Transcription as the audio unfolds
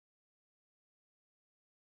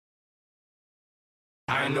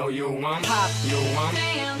I know you want pop, you want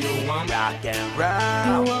rock and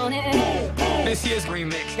roll. You want it? This year's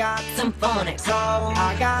remix Got some phonic soul.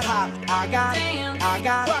 I got pop, I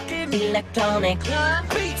got rockin' Electronic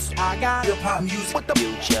beats. I got hip hop music with the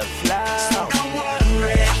future flow. So don't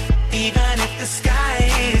worry, even if the sky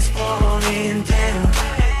is falling down.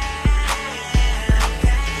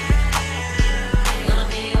 gonna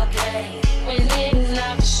be okay when it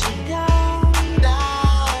knocks you down.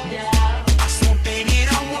 So baby,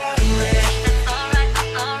 don't worry. Alright,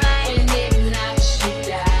 when it knocks you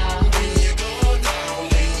down. When you go down,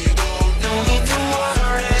 no need to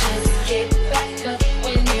worry. Just get back up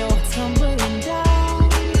when you're tumbling down.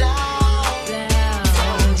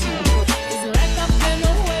 It's like I've been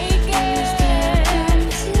awakened.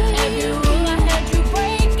 Every rule I had you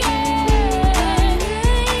breaking.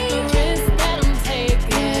 The risk that I'm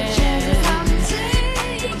taking.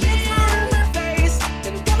 my face,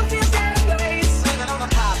 then never feel sad place. Living on the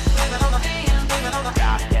pop, living on the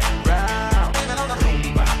Rock and roll.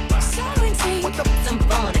 With some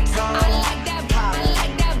phonic soul. I like that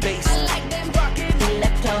bass. I like that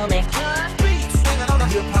electronic Beats. living on the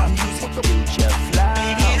Hip hop music with the future flow.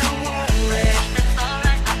 baby, don't worry.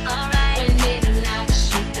 Alright, when it knocks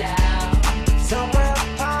you down. Somewhere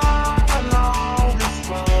far along this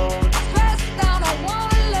road. Press down, I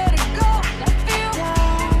wanna let it go. I feel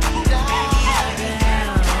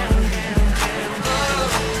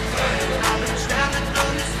I've been traveling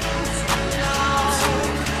on this road so long,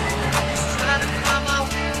 trying to find my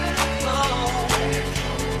way home.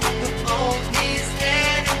 Oh, he's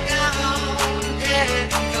dead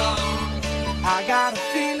and gone. I got a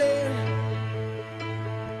feeling.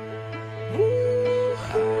 Ooh,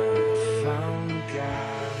 I found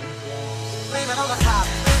God. Living on the top,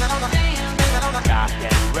 living on the Rock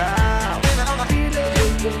and roll. living on the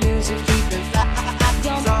The music keeping fly.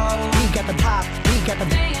 So we got the pop, we got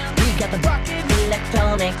the rockin'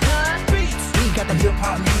 electronic beats. We got the hip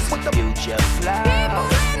hop music with the future flow.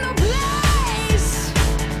 in the place.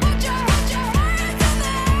 Put your hands in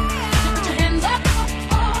the air. Put your hands up.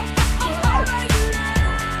 Alright,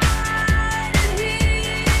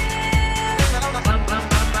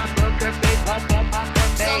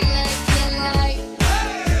 so let's get light.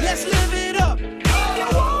 Let's live it up. You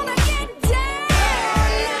wanna get down.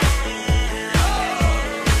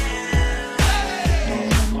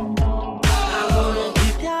 I wanna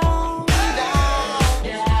get down.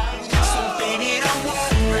 So baby, don't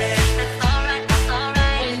worry. Alright,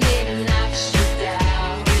 when it knocks you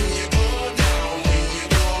down.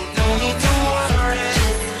 No need to worry.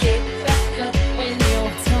 Just get back up when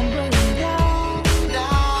you're tumbling down.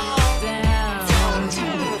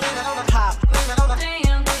 Pop,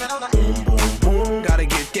 boom, boom, boom. Gotta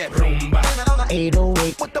get that rumba.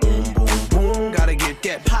 808 with the boom, boom, boom. Gotta get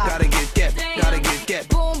that pop. Gotta get that.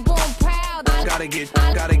 Boom, boom, proud. Gotta get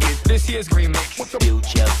this year's remix with the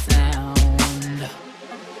future. Sound.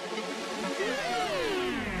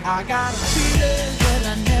 I got a feeling But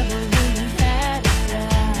I never really had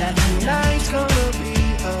that tonight's gonna be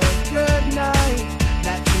a good night.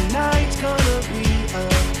 That tonight's gonna be a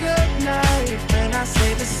good night. And I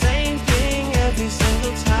say the same thing every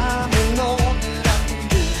single time. You know that I can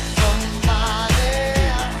be somebody.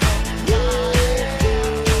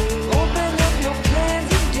 Open up your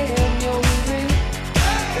plans and damn your free.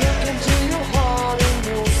 Look into your heart and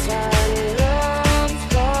you'll find love's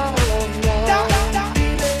gonna know.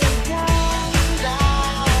 Feeling down.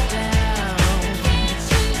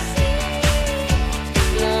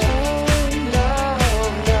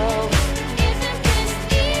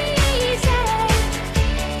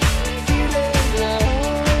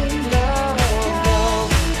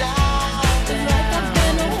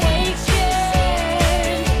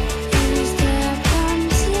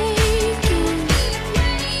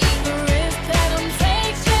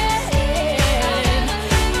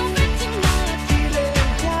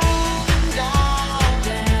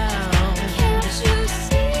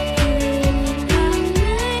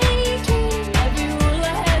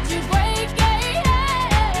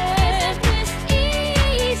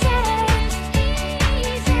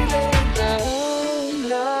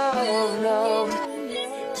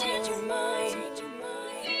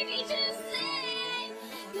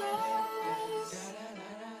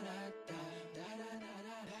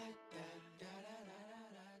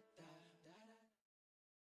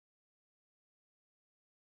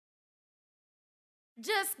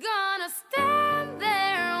 Just gonna stand there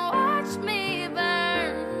and watch me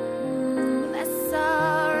burn. That's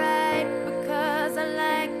alright because I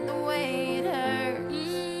like the way it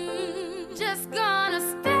hurts. Just gonna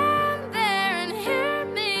stand there and hear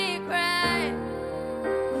me cry.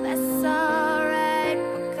 That's alright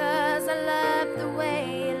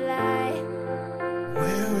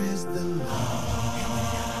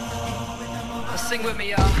sing with me,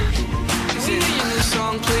 y'all. Can we hear your new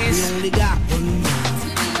song, please? We only got one move.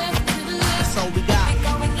 That's all we got.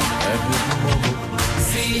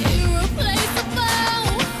 See, Irreplaceable.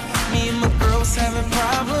 me and my girls having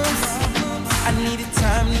problems. I needed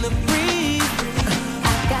time to breathe.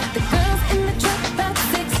 I got the girls in the truck, about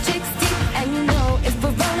 6 chicks deep, and you know if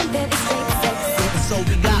we're rolling, then it's straight sexy. That's all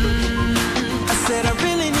we got. I said I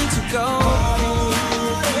really need to go.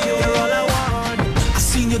 You're all I want. I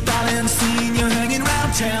seen you, darling, seen you hanging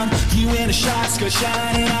round town. You in a short skirt,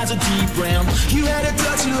 shining eyes a deep brown. You had a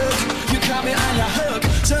dirty look, you caught me on your hook.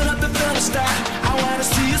 Turn up the thermostat, I wanna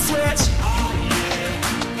see you switch. Oh yeah,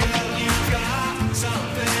 girl, you got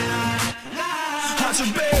something hard to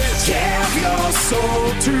bear. Give your soul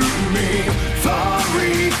to me for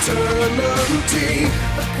eternity.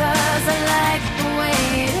 Because I like the way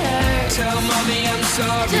it hurts. Tell mommy I'm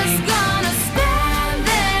sorry. Just gonna stand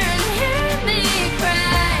there and hear me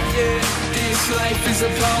cry. Yeah, this life is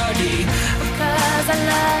a party. Because I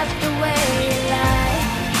love the way you lie.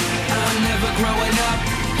 I'm never growing up.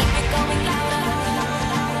 Keep it going louder.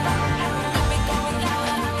 Keep it going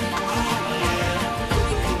louder.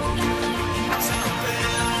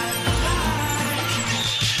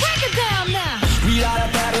 Break it down now. Read all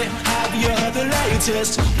about it, have you heard the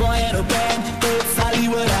latest? Boy in a band, it's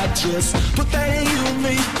Hollywood actress. But they ain't you and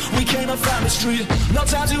me, we came up from the street. No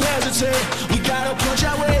time to hesitate, we gotta punch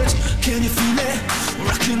our weight. Can you feel it?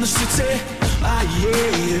 Rockin' the city, ah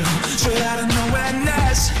yeah. Straight out of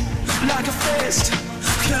nowhereness, like a fist.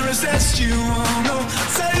 Can't resist you, oh no.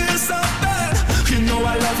 I'll tell you something, you know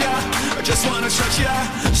I love ya. I just wanna touch ya.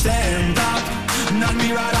 Stand up, knock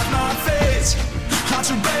me right off my face. Hard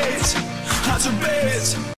to bait, hard to bait.